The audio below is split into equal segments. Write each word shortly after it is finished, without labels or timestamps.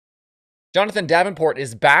Jonathan Davenport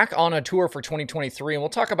is back on a tour for 2023, and we'll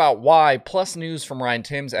talk about why, plus news from Ryan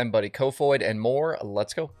Timms and Buddy Kofoid, and more.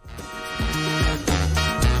 Let's go.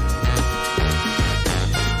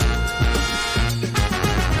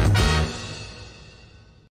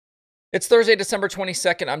 It's Thursday, December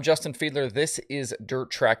 22nd. I'm Justin Fiedler. This is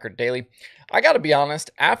Dirt Tracker Daily. I gotta be honest,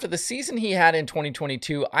 after the season he had in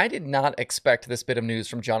 2022, I did not expect this bit of news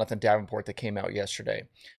from Jonathan Davenport that came out yesterday.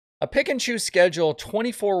 A pick-and-choose schedule,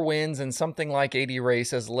 24 wins, and something like 80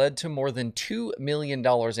 races led to more than $2 million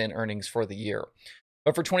in earnings for the year.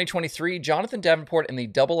 But for 2023, Jonathan Davenport and the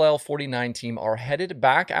Double L 49 team are headed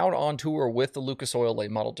back out on tour with the Lucas Oil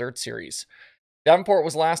Late Model Dirt Series. Davenport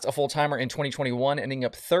was last a full-timer in 2021, ending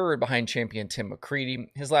up third behind champion Tim McCreadie.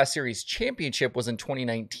 His last series championship was in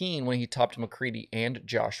 2019 when he topped McCreadie and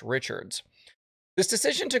Josh Richards. This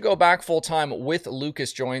decision to go back full-time with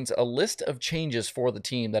Lucas joins a list of changes for the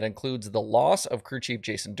team that includes the loss of crew chief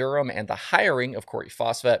Jason Durham and the hiring of Corey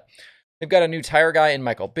Fosvet. They've got a new tire guy in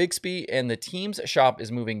Michael Bixby, and the team's shop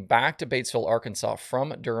is moving back to Batesville, Arkansas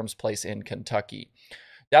from Durham's place in Kentucky.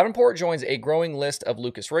 Davenport joins a growing list of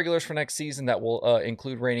Lucas regulars for next season that will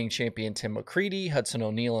include reigning champion Tim McCreadie, Hudson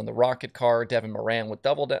O'Neal in the Rocket Car, Devin Moran with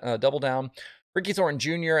Double Down, Ricky Thornton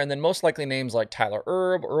Jr., and then most likely names like Tyler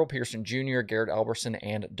Erb, Earl Pearson Jr., Garrett Alberson,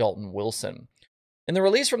 and Dalton Wilson. In the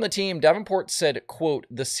release from the team, Davenport said, quote,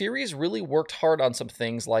 "The series really worked hard on some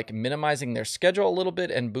things like minimizing their schedule a little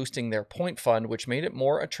bit and boosting their point fund, which made it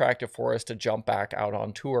more attractive for us to jump back out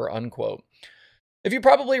on tour," unquote. If you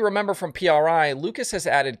probably remember from PRI, Lucas has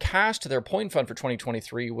added cash to their point fund for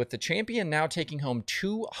 2023, with the champion now taking home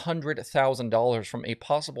 $200,000 from a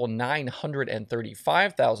possible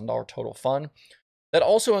 $935,000 total fund. That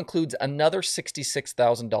also includes another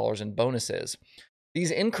 $66,000 in bonuses.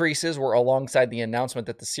 These increases were alongside the announcement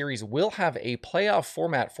that the series will have a playoff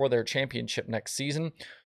format for their championship next season,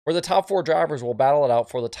 where the top four drivers will battle it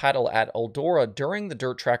out for the title at Eldora during the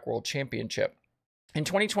Dirt Track World Championship. In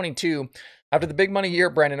 2022, after the big money year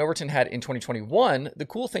Brandon Overton had in 2021, the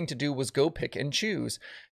cool thing to do was go pick and choose.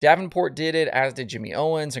 Davenport did it, as did Jimmy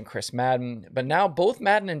Owens and Chris Madden, but now both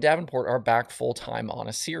Madden and Davenport are back full-time on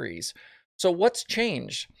a series. So what's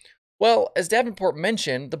changed? Well, as Davenport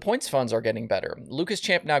mentioned, the points funds are getting better. Lucas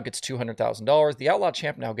Champ now gets $200,000, the Outlaw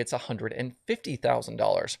Champ now gets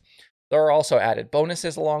 $150,000. There are also added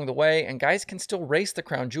bonuses along the way, and guys can still race the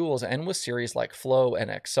Crown Jewels and with series like Flow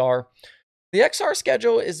and XR. The XR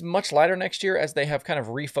schedule is much lighter next year as they have kind of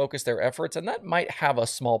refocused their efforts, and that might have a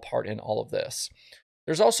small part in all of this.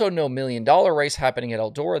 There's also no $1 million race happening at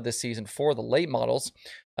Eldora this season for the late models.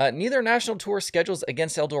 Neither national tour schedules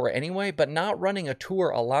against Eldora anyway, but not running a tour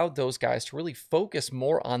allowed those guys to really focus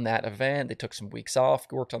more on that event. They took some weeks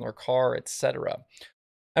off, worked on their car, etc.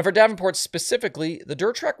 And for Davenport specifically, the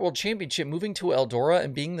Dirt Track World Championship moving to Eldora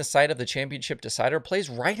and being the site of the championship decider plays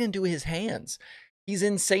right into his hands. He's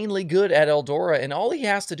insanely good at Eldora, and all he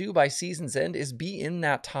has to do by season's end is be in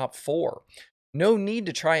that top four. No need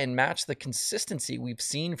to try and match the consistency we've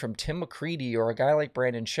seen from Tim McCreadie or a guy like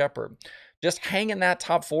Brandon Shepherd. Just hang in that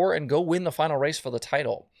top four and go win the final race for the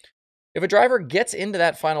title. If a driver gets into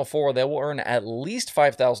that final four, they will earn at least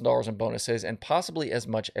 $5,000 in bonuses and possibly as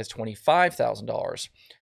much as $25,000.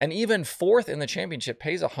 And even fourth in the championship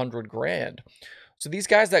pays $100,000. So these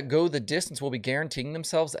guys that go the distance will be guaranteeing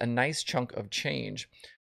themselves a nice chunk of change.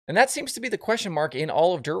 And that seems to be the question mark in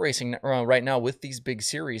all of dirt racing right now with these big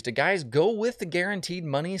series. Do guys go with the guaranteed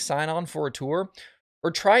money, sign on for a tour,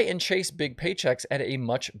 or try and chase big paychecks at a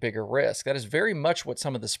much bigger risk? That is very much what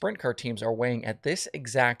some of the sprint car teams are weighing at this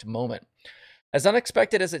exact moment. As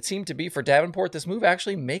unexpected as it seemed to be for Davenport, this move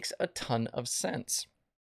actually makes a ton of sense.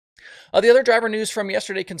 The other driver news from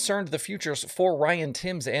yesterday concerned the futures for Ryan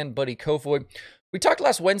Timms and Buddy Kofoid. We talked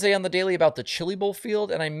last Wednesday on the Daily about the Chili Bowl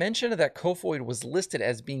field, and I mentioned that Kofoid was listed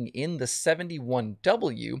as being in the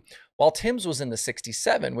 71W, while Timms was in the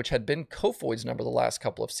 67, which had been Kofoid's number the last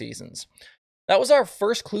couple of seasons. That was our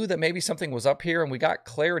first clue that maybe something was up here, and we got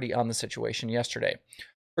clarity on the situation yesterday.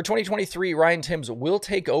 For 2023, Ryan Timms will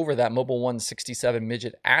take over that Mobil 1 67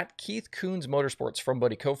 midget at Keith Kunz Motorsports from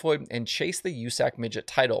Buddy Kofoid and chase the USAC midget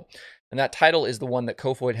title. And that title is the one that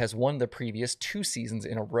Kofoid has won the previous 2 seasons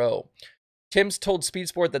in a row. Timms told Speed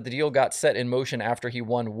Sport that the deal got set in motion after he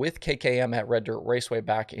won with KKM at Red Dirt Raceway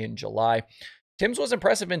back in July. Timms was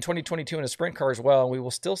impressive in 2022 in a sprint car as well, and we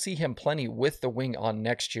will still see him plenty with the wing on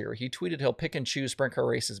next year. He tweeted he'll pick and choose sprint car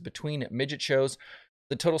races between midget shows,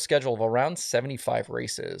 the total schedule of around 75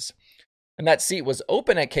 races. And that seat was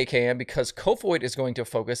open at KKM because Kofoid is going to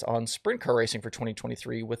focus on sprint car racing for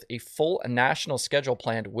 2023 with a full national schedule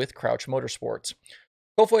planned with Crouch Motorsports.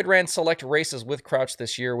 Kofoid ran select races with Crouch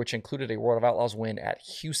this year, which included a World of Outlaws win at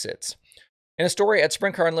Huset's. In a story at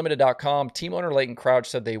SprintCarUnlimited.com, team owner Leighton Crouch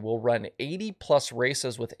said they will run 80-plus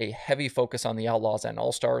races with a heavy focus on the Outlaws and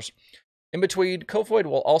All-Stars. In between, Kofoid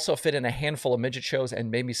will also fit in a handful of midget shows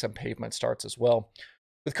and maybe some pavement starts as well.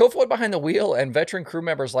 With Kofoid behind the wheel and veteran crew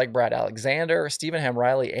members like Brad Alexander, Stephen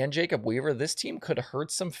Hamriley, and Jacob Weaver, this team could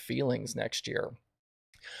hurt some feelings next year.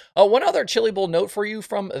 One other Chili Bowl note for you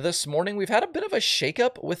from this morning. We've had a bit of a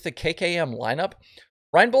shakeup with the KKM lineup.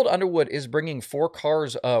 Reinbold Underwood is bringing 4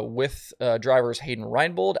 cars with drivers Hayden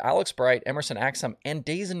Reinbold, Alex Bright, Emerson Axum, and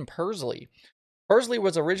Dazen Persley. Persley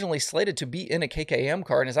was originally slated to be in a KKM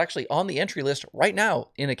car and is actually on the entry list right now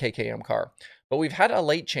in a KKM car. But we've had a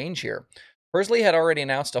late change here. Persley had already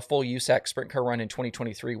announced a full USAC sprint car run in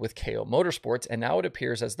 2023 with KO Motorsports, and now it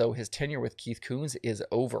appears as though his tenure with Keith Kunz is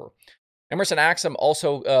over. Emerson Axum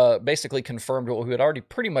also basically confirmed what we had already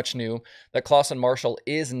pretty much knew, that Clausen Marshall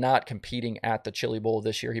is not competing at the Chili Bowl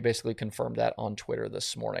this year. He basically confirmed that on Twitter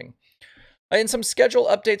this morning. In some schedule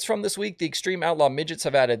updates from this week, the Extreme Outlaw Midgets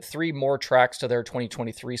have added 3 more tracks to their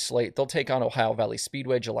 2023 slate. They'll take on Ohio Valley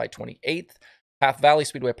Speedway July 28th, Half Valley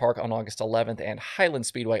Speedway Park on August 11th, and Highland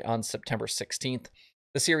Speedway on September 16th.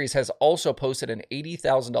 The series has also posted an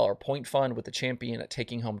 $80,000 point fund, with the champion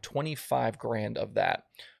taking home $25,000 of that.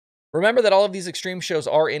 Remember that all of these extreme shows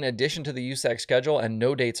are in addition to the USAC schedule, and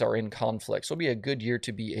no dates are in conflict, so it'll be a good year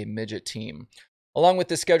to be a midget team. Along with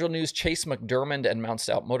this schedule news, Chase McDermott and Mount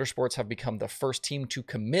Stout Motorsports have become the first team to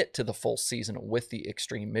commit to the full season with the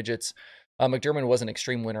Extreme Midgets. McDermott was an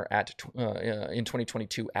Extreme winner in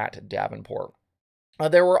 2022 at Davenport.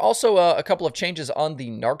 There were also a couple of changes on the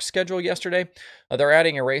NARC schedule yesterday. They're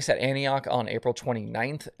adding a race at Antioch on April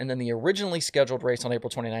 29th, and then the originally scheduled race on April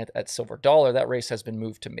 29th at Silver Dollar, that race has been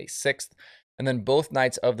moved to May 6th. And then both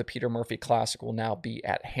nights of the Peter Murphy Classic will now be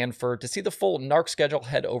at Hanford. To see the full NARC schedule,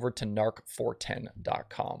 head over to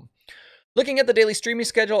narc410.com. Looking at the daily streaming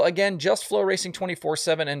schedule, again, just Flow Racing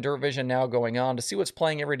 24/7 and Dirt Vision now going on. To see what's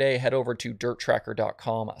playing every day, head over to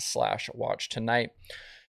dirttracker.com/watch tonight.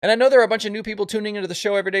 And I know there are a bunch of new people tuning into the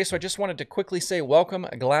show every day, so I just wanted to quickly say welcome.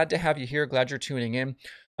 Glad to have you here. Glad you're tuning in.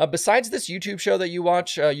 Besides this YouTube show that you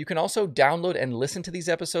watch, you can also download and listen to these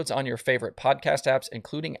episodes on your favorite podcast apps,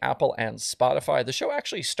 including Apple and Spotify. The show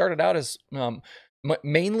actually started out as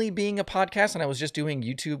mainly being a podcast, and I was just doing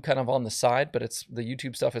YouTube kind of on the side, but the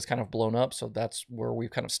YouTube stuff is kind of blown up, so that's where we've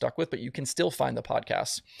kind of stuck with, but you can still find the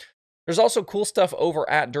podcasts. There's also cool stuff over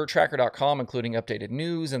at dirttracker.com, including updated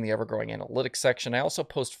news and the ever-growing analytics section. I also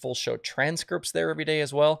post full show transcripts there every day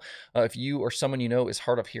as well, if you or someone you know is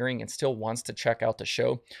hard of hearing and still wants to check out the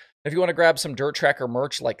show. If you want to grab some Dirt Tracker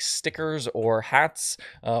merch like stickers or hats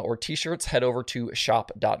or t-shirts, head over to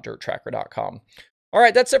shop.dirttracker.com. All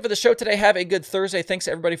right, that's it for the show today. Have a good Thursday. Thanks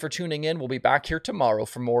everybody for tuning in. We'll be back here tomorrow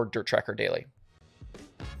for more Dirt Tracker Daily.